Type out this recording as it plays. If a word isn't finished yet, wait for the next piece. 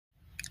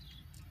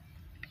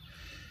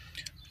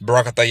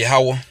Barakatah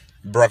Yahawah,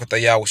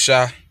 Barakatah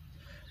Yahawashi,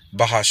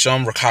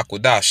 bahasham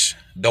Rakakwadash.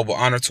 Double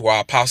honor to our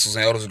apostles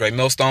and elders of Great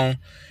Millstone.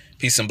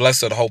 Peace and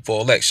blessing to the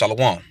hopeful elect.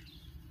 Shalom.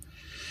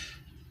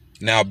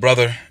 Now,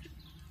 brother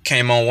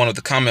came on one of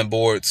the comment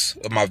boards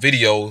of my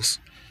videos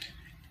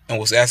and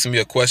was asking me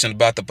a question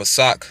about the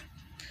Pasak.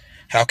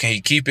 How can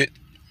he keep it?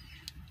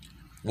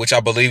 Which I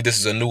believe this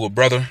is a newer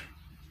brother.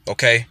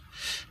 Okay.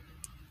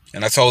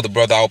 And I told the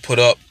brother I'll put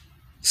up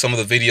some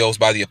of the videos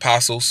by the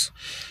apostles.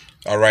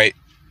 All right.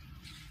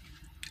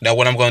 Now,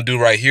 what I'm going to do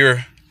right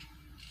here,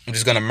 I'm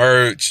just going to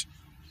merge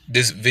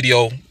this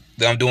video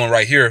that I'm doing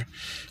right here,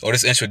 or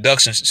this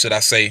introduction, should I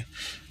say,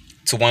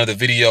 to one of the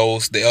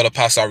videos the Elder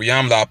Pastor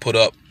Yahawah put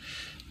up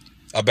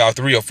about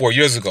 3 or 4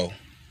 years ago.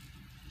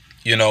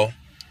 You know,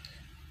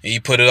 and he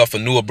put it up for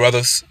newer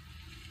brothers,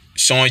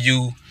 showing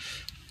you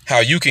how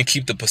you can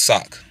keep the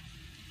Pasak,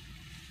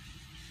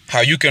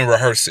 how you can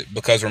rehearse it.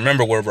 Because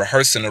remember, we're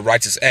rehearsing the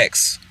righteous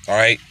acts. All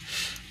right.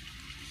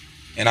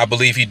 And I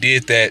believe he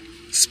did that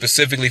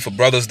specifically for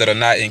brothers that are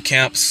not in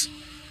camps.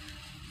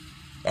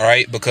 All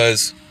right.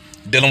 Because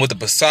dealing with the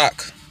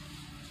Pasak,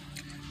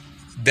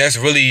 that's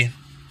really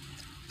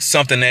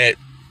something that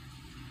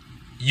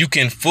you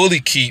can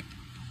fully keep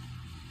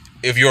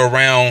if you're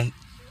around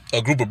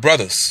a group of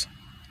brothers.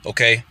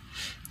 Okay.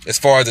 As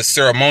far as the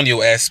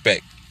ceremonial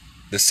aspect,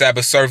 the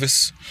Sabbath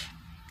service,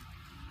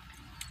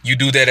 you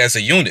do that as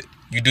a unit.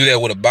 You do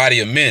that with a body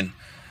of men.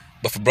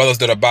 But for brothers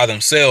that are by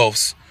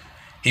themselves,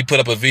 he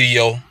put up a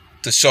video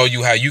to show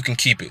you how you can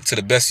keep it to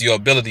the best of your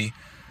ability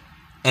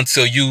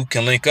until you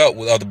can link up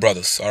with other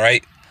brothers. All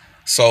right.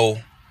 So,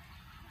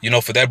 you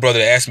know, for that brother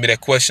to ask me that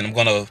question, I'm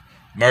going to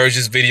merge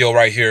this video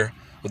right here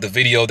with the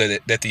video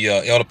that the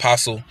Elder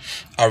Apostle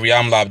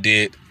Yahawah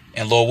did.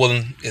 And Lord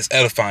willing, is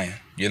edifying,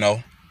 you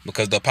know,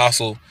 because the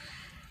apostle,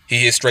 he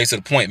hit straight to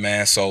the point,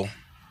 man. So,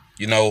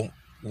 you know,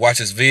 watch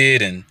this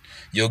vid and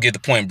you'll get the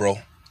point, bro.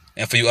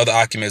 And for you other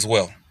Akim as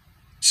well.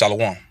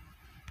 Shalom.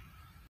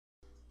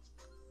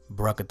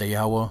 Barakatah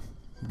Yahawah,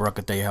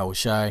 Barakatah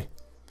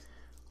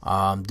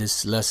Yahawashi.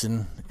 This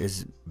lesson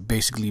is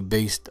basically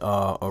based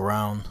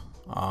around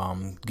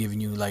giving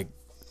you like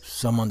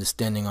some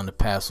understanding on the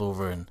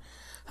Passover and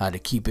how to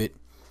keep it.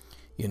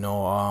 You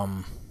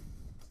know,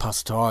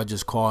 Pastor Tahar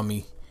just called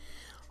me,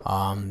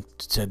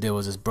 said there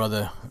was this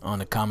brother on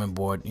the comment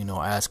board, you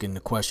know, asking the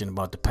question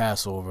about the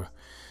Passover.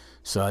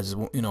 So I just,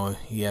 you know,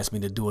 he asked me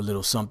to do a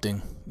little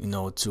something, you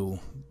know, to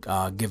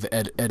give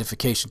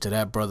edification to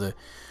that brother.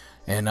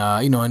 And,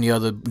 you know, any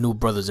other new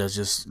brothers that's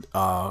just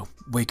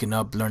waking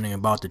up, learning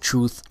about the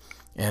truth,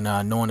 and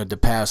knowing that the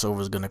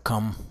Passover is going to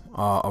come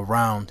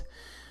around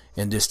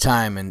in this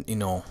time. And, you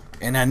know,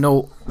 and I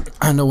know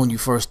when you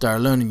first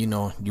start learning, you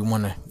know, you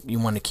want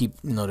to keep,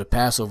 you know, the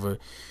Passover,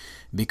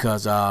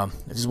 because I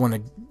just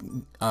want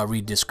to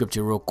read this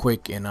scripture real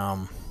quick, and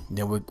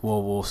then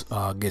we'll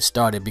get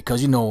started,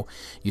 because, you know,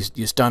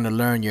 you're starting to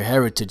learn your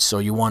heritage, so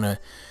you want to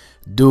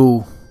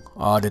do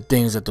the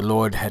things that the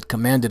Lord had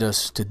commanded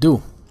us to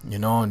do. You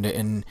know,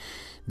 and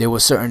there were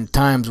certain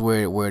times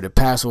where the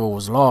Passover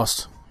was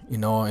lost, you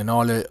know, and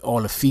all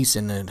the feasts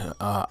and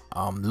the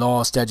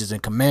laws, statutes,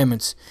 and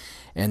commandments.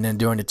 And then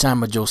during the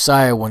time of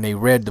Josiah, when they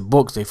read the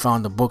books, they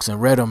found the books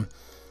and read them,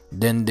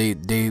 then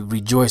they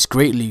rejoiced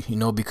greatly, you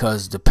know,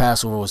 because the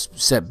Passover was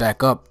set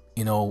back up,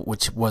 you know,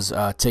 which was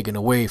taken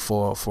away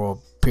for a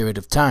period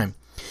of time.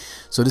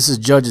 So this is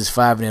Judges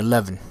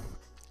 5:11.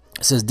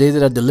 It says, "They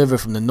that are delivered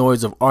from the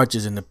noise of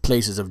archers in the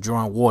places of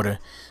drawing water."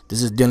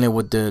 This is dealing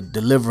with the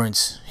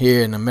deliverance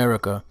here in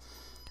America.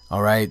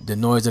 All right. The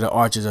noise of the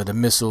archers are the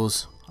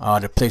missiles.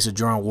 The place of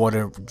drawing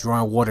water.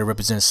 Drawing water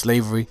represents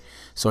slavery.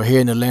 So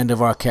here in the land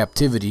of our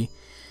captivity,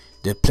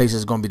 the place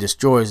is going to be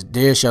destroyed.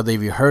 There shall they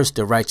rehearse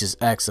the righteous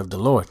acts of the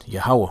Lord,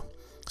 Yahawah.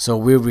 So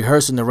we're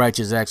rehearsing the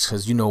righteous acts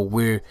because, you know,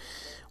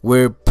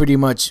 we're pretty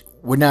much,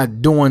 we're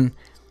not doing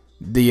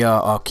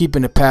the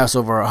keeping the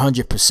Passover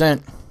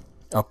 100%.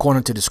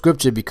 According to the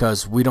scripture,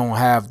 because we don't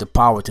have the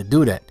power to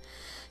do that.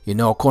 You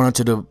know, according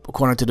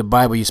to the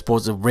Bible, you're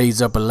supposed to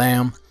raise up a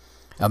lamb,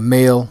 a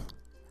male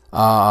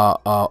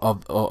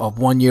of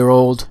 1 year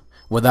old,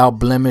 without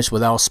blemish,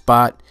 without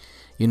spot.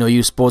 You know,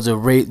 you're supposed to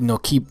raise, you know,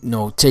 keep, you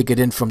know, take it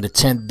in from the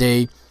 10th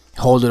day,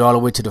 hold it all the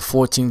way to the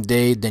 14th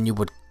day. Then you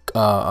would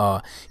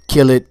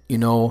kill it, you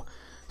know,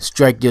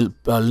 strike the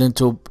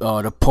lintel,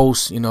 the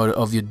post, you know,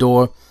 of your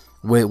door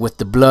with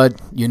the blood,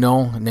 you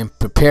know, and then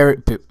prepare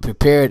it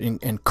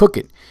and cook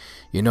it,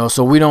 you know.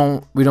 So we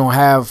don't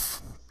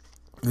have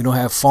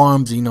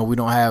farms, you know, we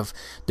don't have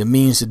the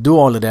means to do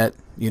all of that,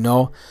 you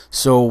know.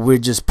 So we're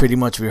just pretty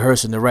much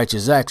rehearsing the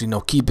righteous acts, you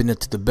know, keeping it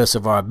to the best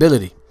of our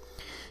ability,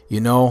 you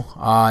know.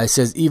 It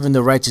says, "Even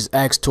the righteous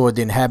acts toward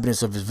the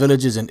inhabitants of his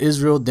villages in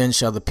Israel, then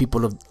shall the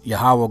people of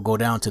Yahawah go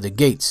down to the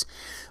gates."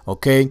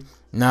 Okay,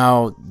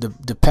 now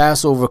the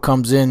Passover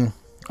comes in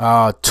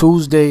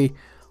Tuesday,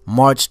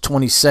 March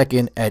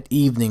 22nd at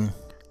evening,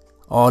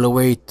 all the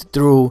way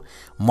through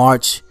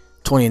March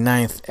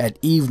 29th at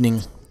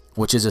evening,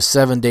 which is a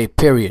 7-day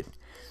period,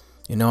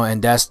 you know.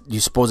 And that's, you're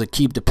supposed to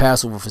keep the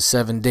Passover for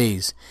 7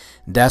 days.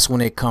 That's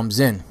when it comes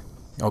in.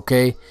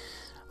 Okay.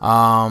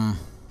 The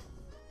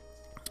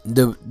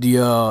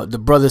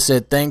brother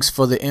said, thanks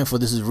for the info.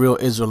 This is Real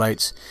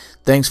Israelites.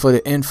 Thanks for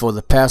the info.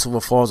 The Passover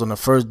falls on the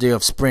first day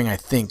of spring, I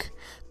think.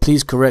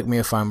 Please correct me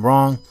if I'm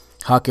wrong.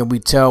 How can we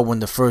tell when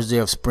the first day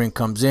of spring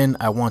comes in?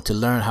 I want to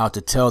learn how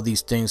to tell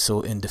these things so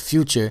in the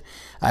future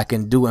I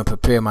can do and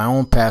prepare my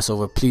own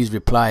Passover. Please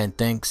reply and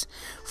thanks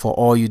for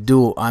all you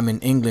do. I'm in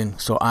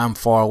England, so I'm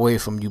far away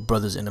from you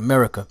brothers in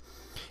America.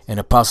 And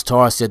Apostle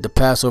Torah said the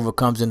Passover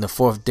comes in the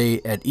 4th day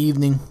at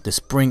evening. The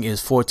spring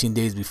is 14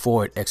 days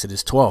before it,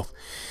 Exodus 12.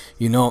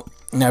 You know,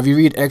 now if you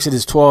read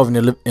Exodus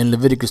 12 and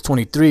Leviticus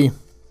 23,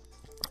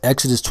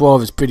 Exodus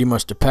 12 is pretty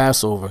much the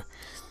Passover.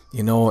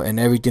 You know, and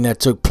everything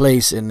that took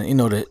place, and you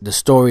know the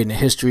story and the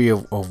history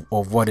of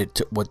what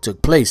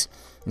took place.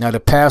 Now the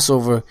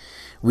Passover,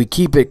 we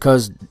keep it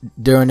because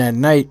during that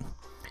night,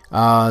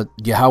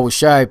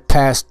 Yahawashi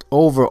passed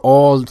over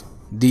all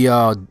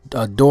the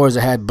doors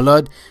that had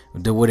blood,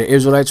 where the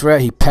Israelites were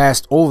at. He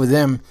passed over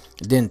them,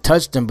 didn't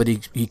touch them, but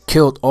he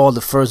killed all the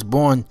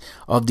firstborn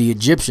of the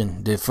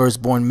Egyptian, the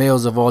firstborn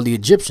males of all the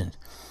Egyptians.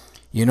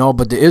 You know,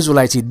 but the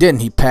Israelites he didn't.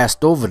 He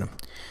passed over them.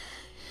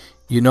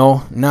 You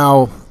know,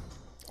 now.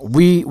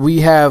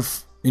 We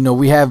have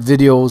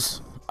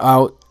videos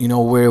out, you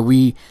know, where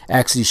we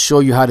actually show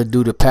you how to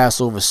do the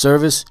Passover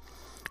service,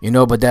 you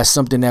know, but that's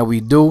something that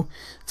we do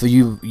for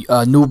you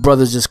new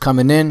brothers just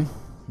coming in.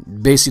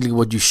 Basically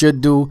what you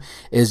should do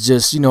is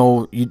just, you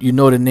know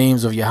the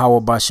names of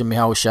Yahawah, bahasham,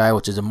 Yahawashi,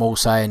 which is the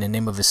Most High, in the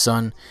name of his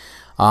son.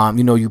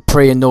 You know, you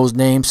pray in those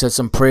names, set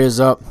some prayers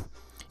up.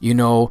 You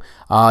know,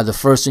 the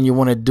first thing you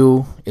want to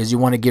do is you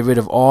want to get rid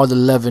of all the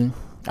leaven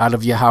out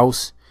of your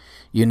house.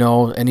 You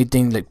know,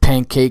 anything like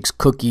pancakes,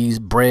 cookies,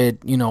 bread,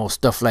 you know,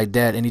 stuff like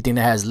that. Anything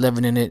that has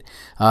leaven in it.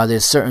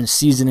 There's certain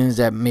seasonings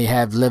that may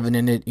have leaven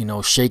in it. You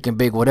know, shake and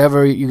bake,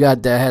 whatever you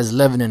got that has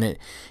leaven in it.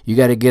 You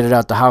got to get it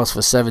out the house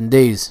for 7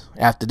 days.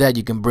 After that,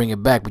 you can bring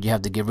it back, but you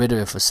have to get rid of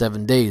it for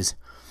 7 days.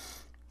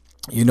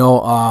 You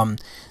know,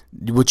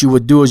 what you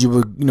would do is you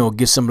would, you know,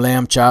 get some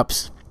lamb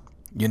chops.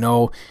 You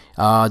know,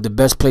 the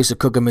best place to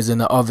cook them is in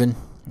the oven.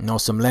 You know,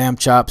 some lamb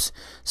chops,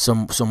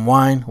 some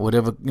wine,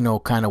 whatever, you know,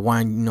 kind of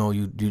wine, you know,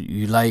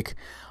 you like,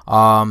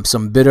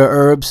 some bitter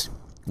herbs,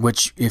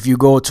 which if you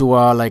go to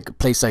like a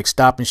place like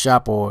Stop and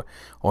Shop or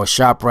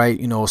ShopRite,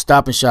 you know,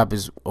 Stop and Shop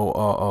is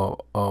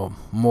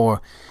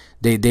more,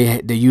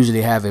 they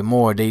usually have it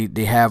more.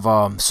 They have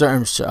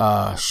certain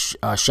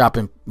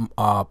shopping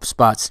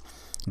spots.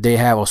 They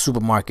have, or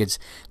supermarkets,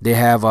 they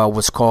have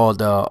what's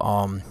called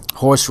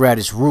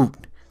horseradish root,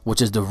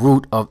 which is the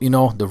root of, you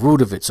know, the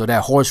root of it. So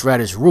that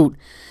horseradish root,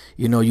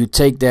 you know, you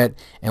take that,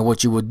 and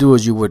what you would do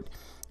is you would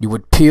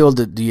peel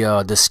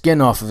the skin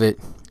off of it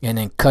and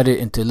then cut it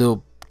into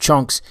little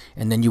chunks,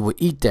 and then you would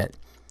eat that.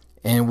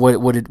 And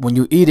when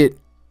you eat it,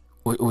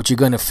 what you're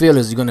gonna feel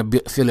is you're gonna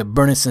feel a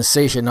burning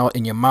sensation out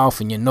in your mouth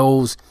and your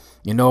nose.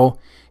 You know,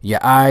 your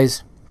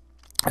eyes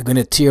are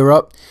gonna tear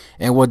up,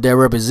 and what that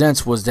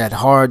represents was that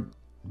hard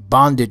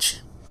bondage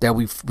that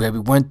we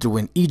went through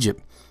in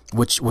Egypt.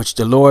 Which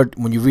the Lord,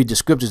 when you read the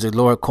scriptures, the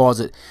Lord calls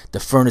it the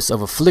furnace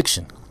of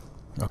affliction.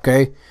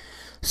 Okay,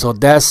 so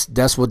that's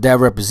what that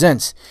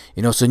represents.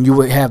 You know, so you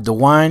would have the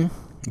wine,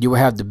 you would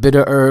have the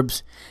bitter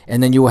herbs,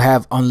 and then you will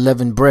have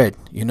unleavened bread.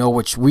 You know,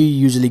 which we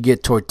usually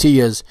get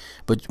tortillas,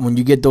 but when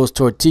you get those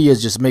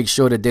tortillas, just make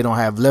sure that they don't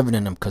have leaven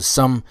in them, because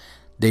some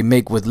they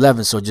make with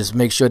leaven. So just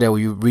make sure that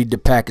when you read the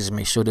package,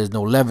 make sure there's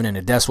no leaven in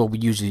it. That's what we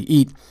usually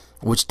eat,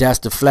 which that's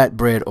the flat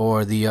bread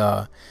or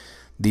the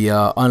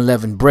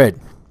unleavened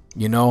bread.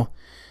 You know,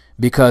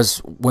 because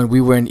when we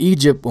were in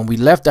Egypt, when we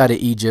left out of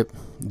Egypt,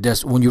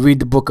 that's when you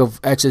read the book of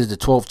Exodus, the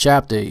 12th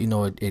chapter, you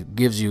know, it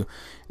gives you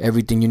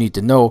everything you need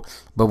to know.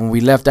 But when we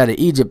left out of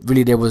Egypt,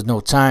 really there was no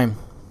time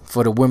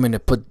for the women to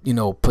put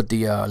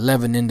the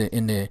leaven in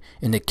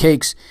the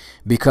cakes,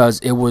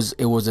 because it was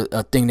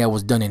a thing that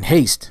was done in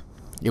haste.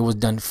 It was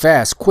done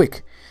fast,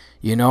 quick,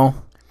 you know.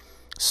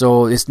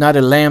 So it's not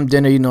a lamb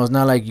dinner, you know. It's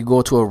not like you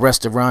go to a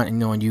restaurant, you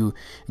know, and you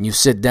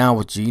sit down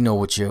with you know,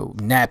 with your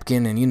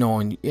napkin, and you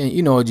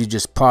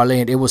just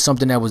parlay it. It was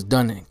something that was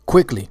done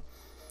quickly,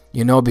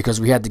 you know, because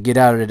we had to get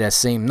out of it that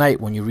same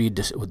night. When you read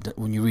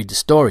the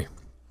story,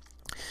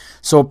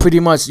 so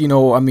pretty much, you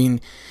know, I mean,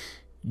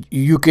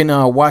 you can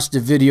watch the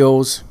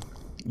videos,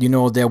 you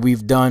know, that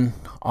we've done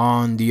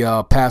on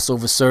the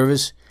Passover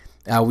service.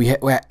 We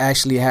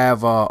actually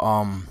have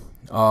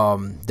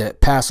the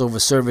Passover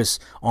service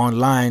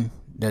online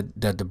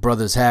that the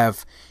brothers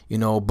have, you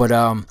know. But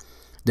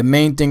the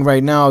main thing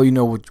right now, you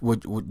know,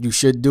 what you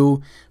should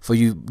do for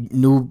you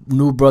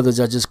new brothers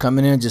that are just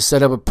coming in, just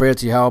set up a prayer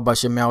to Yahawah,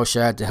 bahasham,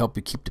 Yahawashi, to help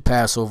you keep the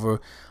Passover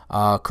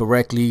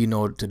correctly, you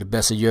know, to the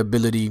best of your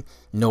ability.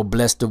 You know,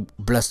 bless the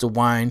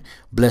wine,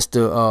 bless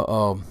the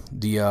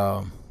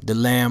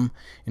lamb,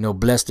 you know,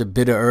 bless the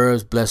bitter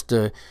herbs, bless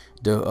the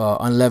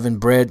unleavened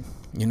bread,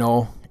 you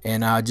know,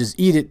 and just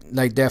eat it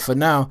like that for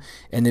now.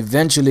 And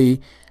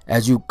eventually,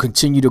 as you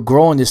continue to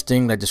grow in this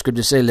thing, like the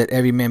scripture say, let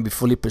every man be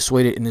fully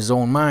persuaded in his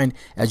own mind.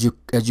 As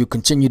you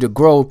continue to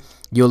grow,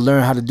 you'll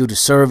learn how to do the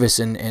service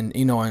and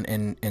you know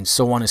and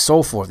so on and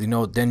so forth. You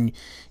know, then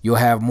you'll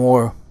have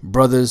more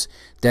brothers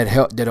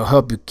that'll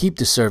help you keep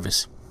the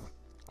service.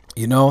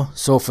 You know,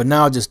 so for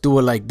now, just do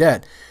it like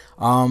that.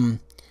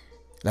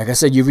 Like I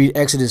said, you read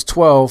Exodus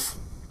 12,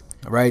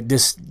 right?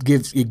 This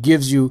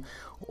gives you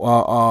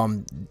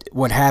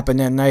what happened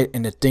that night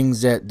and the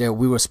things that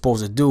we were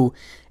supposed to do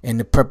in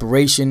the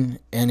preparation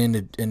and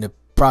in the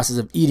process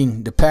of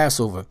eating the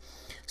Passover.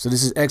 So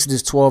this is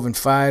Exodus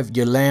 12:5.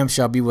 Your lamb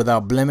shall be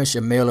without blemish,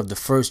 a male of the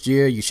first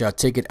year. You shall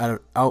take it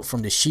out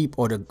from the sheep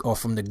or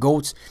from the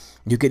goats.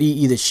 You could eat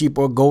either sheep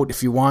or goat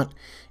if you want.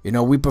 You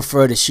know, we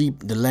prefer the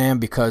sheep, the lamb,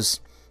 because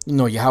you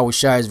know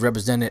Yahawashi is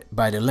represented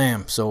by the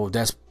lamb. So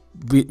that's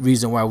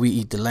reason why we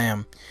eat the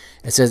lamb.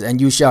 It says, and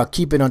you shall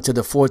keep it until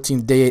the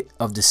 14th day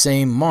of the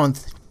same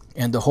month,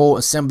 and the whole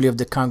assembly of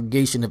the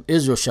congregation of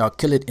Israel shall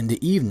kill it in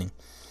the evening.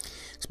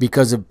 It's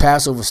because the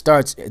Passover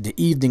starts at the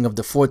evening of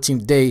the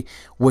 14th day,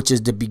 which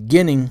is the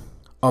beginning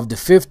of the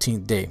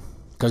 15th day.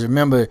 Because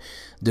remember,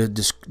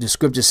 the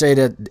scriptures say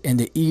that in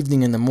the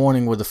evening and the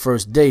morning were the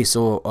first day.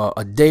 So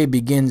a day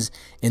begins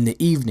in the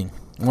evening.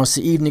 Once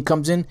the evening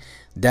comes in,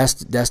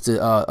 that's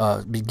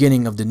the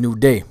beginning of the new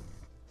day.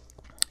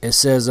 It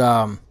says,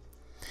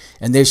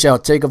 and they shall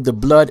take of the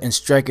blood and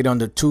strike it on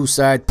the two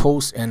side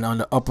posts and on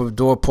the upper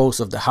door posts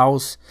of the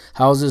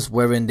houses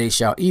wherein they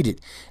shall eat it.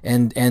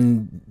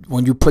 And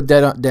when you put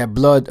that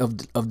blood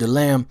of the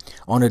lamb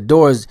on the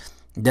doors,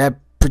 that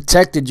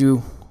protected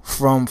you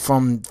from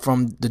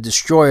the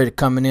destroyer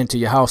coming into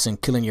your house and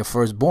killing your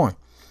firstborn.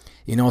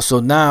 You know,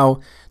 so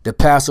now the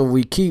Passover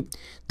we keep,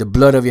 the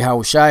blood of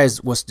Yahawashi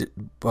is what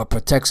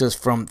protects us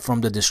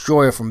from the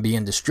destroyer from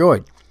being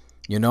destroyed.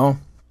 You know.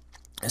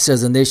 It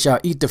says, and they shall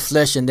eat the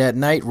flesh in that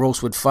night,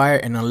 roast with fire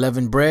and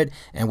unleavened bread,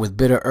 and with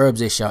bitter herbs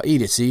they shall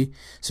eat it. See?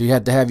 So you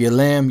have to have your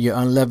lamb, your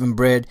unleavened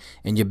bread,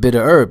 and your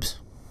bitter herbs.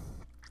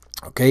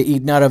 Okay,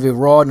 eat not of it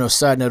raw, nor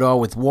sodden it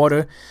all with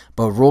water,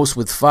 but roast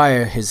with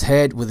fire his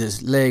head with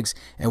his legs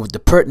and with the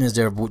pertinence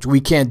thereof, which we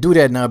can't do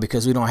that now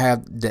because we don't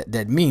have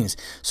that means.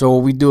 So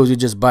what we do is we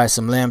just buy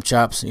some lamb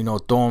chops, you know,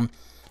 throw them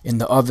in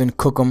the oven,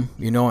 cook them,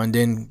 you know, and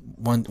then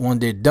when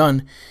they're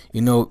done,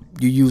 you know,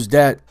 you use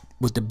that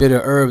with the bitter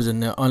herbs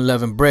and the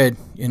unleavened bread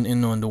in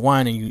the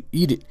wine, and you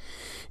eat it.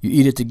 You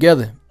eat it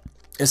together.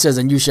 It says,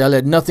 and you shall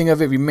let nothing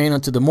of it remain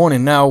until the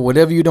morning. Now,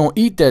 whatever you don't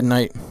eat that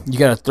night, you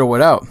got to throw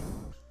it out.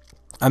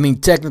 I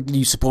mean, technically,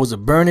 you're supposed to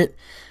burn it.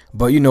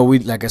 But, you know,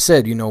 like I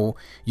said, you know,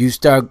 you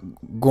start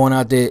going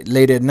out there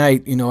late at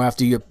night, you know,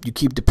 after you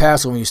keep the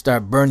Passover and you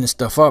start burning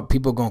stuff up,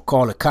 people are going to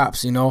call the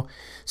cops, you know.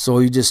 So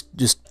you just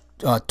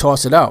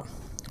toss it out.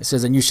 It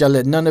says, and you shall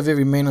let none of it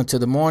remain until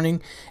the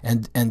morning,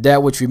 and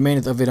that which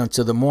remaineth of it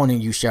until the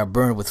morning you shall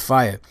burn with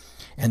fire.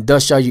 And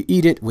thus shall you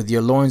eat it, with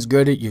your loins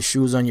girded, your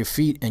shoes on your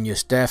feet, and your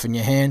staff in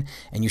your hand,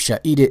 and you shall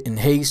eat it in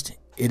haste.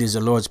 It is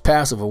the Lord's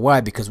Passover. Why?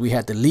 Because we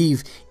had to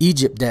leave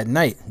Egypt that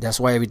night. That's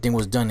why everything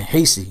was done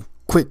hasty,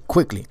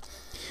 quickly.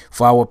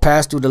 For I will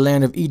pass through the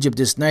land of Egypt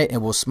this night,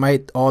 and will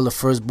smite all the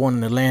firstborn in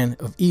the land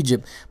of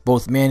Egypt,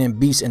 both man and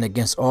beast, and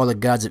against all the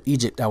gods of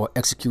Egypt I will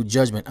execute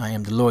judgment. I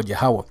am the Lord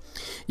Yahawah.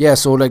 Yeah,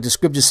 so like the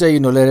scriptures say,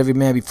 you know, let every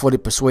man be fully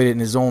persuaded in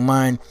his own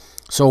mind.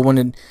 So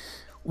when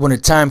the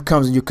time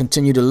comes and you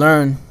continue to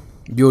learn,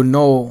 you'll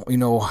know, you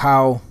know,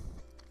 how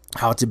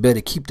to better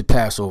keep the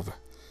Passover.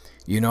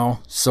 You know,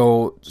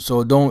 so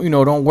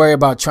don't worry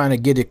about trying to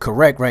get it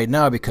correct right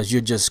now, because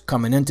you're just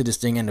coming into this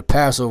thing, and the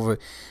Passover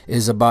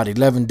is about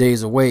 11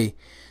 days away.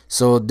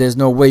 So there's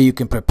no way you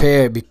can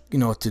prepare, you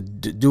know, to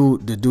do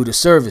the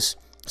service.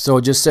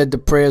 So just set the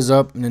prayers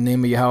up in the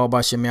name of Yahawah,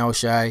 bahasham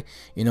Yahawashi.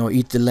 You know,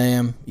 eat the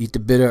lamb, eat the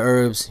bitter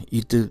herbs,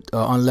 eat the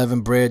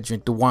unleavened bread,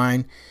 drink the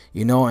wine,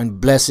 you know,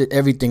 and bless it,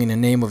 everything in the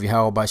name of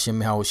Yahawah,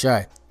 bahasham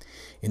Yahawashi.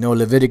 You know,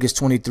 Leviticus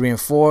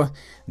 23:4,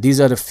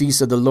 these are the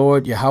feasts of the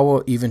Lord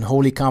Yahawah, even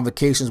holy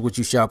convocations which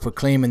you shall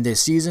proclaim in their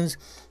seasons.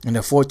 And the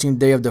 14th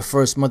day of the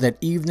first month at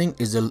evening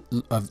is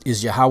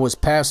Yahawah's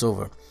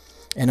Passover.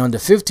 And on the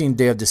 15th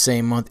day of the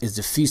same month is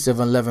the feast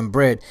of unleavened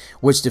bread,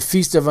 which the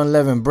feast of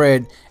unleavened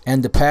bread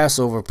and the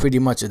Passover pretty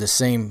much are the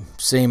same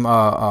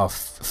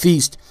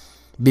feast,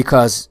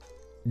 because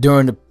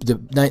during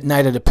the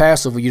night of the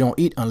Passover you don't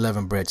eat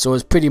unleavened bread. So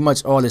it's pretty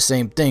much all the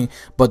same thing.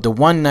 But the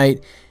one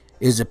night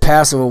is the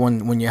Passover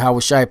when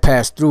Yahawashi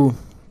passed through,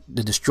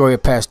 the destroyer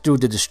passed through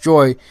to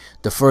destroy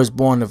the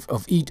firstborn of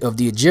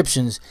the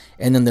Egyptians.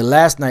 And then the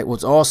last night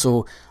was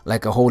also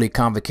like a holy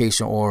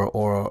convocation,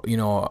 or you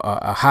know,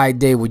 a high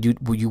day where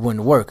you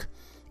wouldn't work,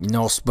 you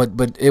know.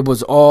 But it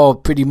was all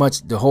pretty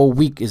much the whole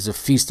week is a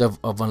feast of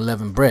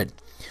unleavened bread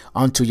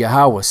unto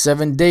Yahawah.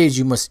 7 days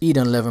you must eat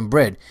unleavened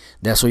bread.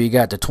 That's what you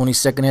got, the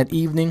 22nd at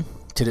evening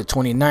to the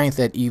 29th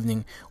at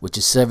evening, which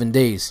is 7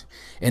 days.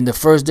 And the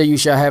first day you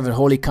shall have a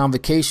holy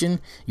convocation.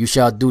 You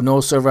shall do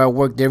no servile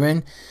work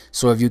therein.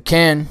 So if you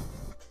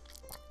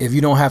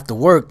don't have to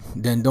work,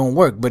 then don't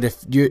work. But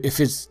if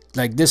it's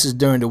like this is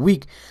during the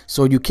week,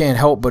 so you can't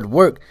help but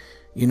work,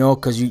 you know,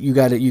 because you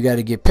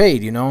gotta get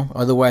paid, you know,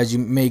 otherwise you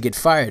may get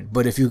fired.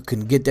 But if you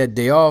can get that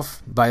day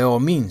off, by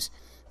all means,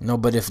 you know.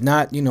 But if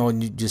not, you know,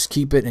 and you just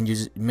keep it, and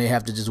you may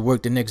have to just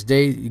work the next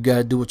day. You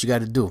gotta do what you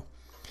gotta do.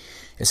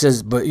 It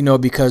says, but you know,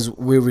 because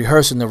we're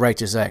rehearsing the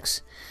righteous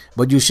acts.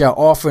 But you shall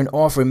offer an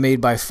offering made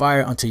by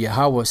fire unto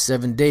Yahawah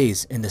 7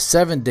 days. And the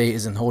 7th day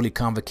is an holy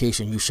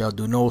convocation. You shall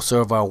do no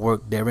servile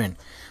work therein.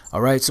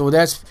 All right, so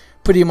that's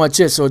pretty much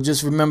it. So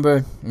just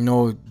remember, you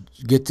know,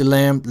 get the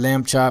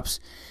lamb chops.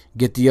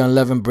 Get the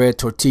unleavened bread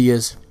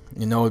tortillas,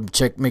 you know,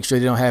 make sure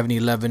they don't have any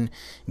leaven.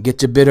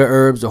 Get your bitter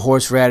herbs, the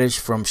horseradish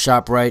from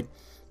ShopRite,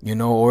 you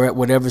know, or at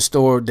whatever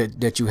store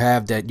that you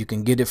have that you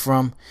can get it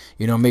from.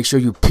 You know, make sure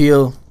you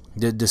peel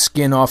the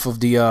skin off of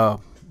the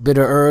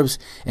bitter herbs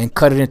and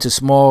cut it into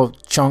small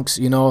chunks,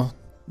 you know,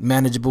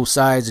 manageable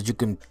size that you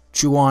can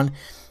chew on.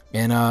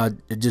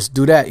 And just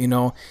do that, you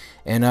know,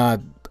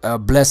 and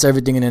bless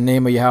everything in the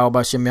name of Yahawah,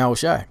 bahasham,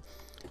 Yahawashi.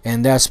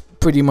 And that's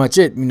pretty much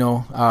it, you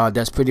know.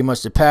 That's pretty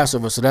much the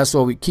Passover. So that's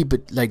why we keep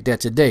it like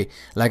that today.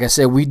 Like I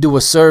said, we do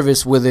a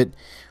service with it,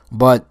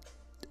 but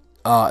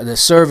the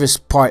service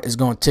part is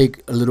going to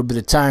take a little bit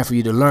of time for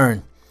you to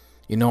learn,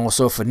 you know.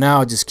 So for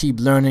now, just keep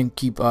learning,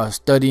 keep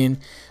studying,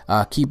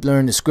 keep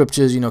learning the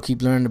scriptures, you know,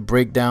 keep learning the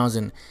breakdowns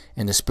and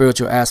the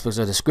spiritual aspects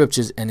of the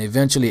scriptures. And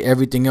eventually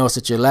everything else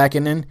that you're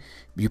lacking in,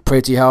 you pray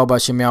to Yahawah,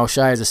 bahasham,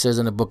 Yahawashi, as it says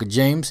in the book of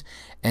James,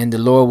 and the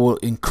Lord will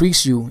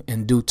increase you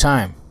in due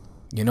time.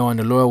 You know, and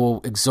the Lord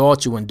will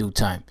exalt you in due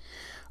time.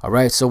 All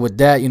right. So with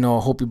that, you know,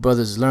 I hope you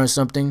brothers learned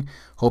something.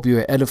 Hope you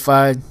are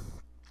edified.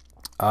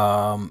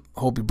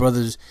 Hope you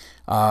brothers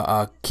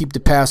keep the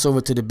Passover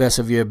to the best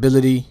of your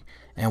ability.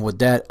 And with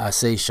that, I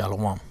say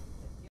shalom.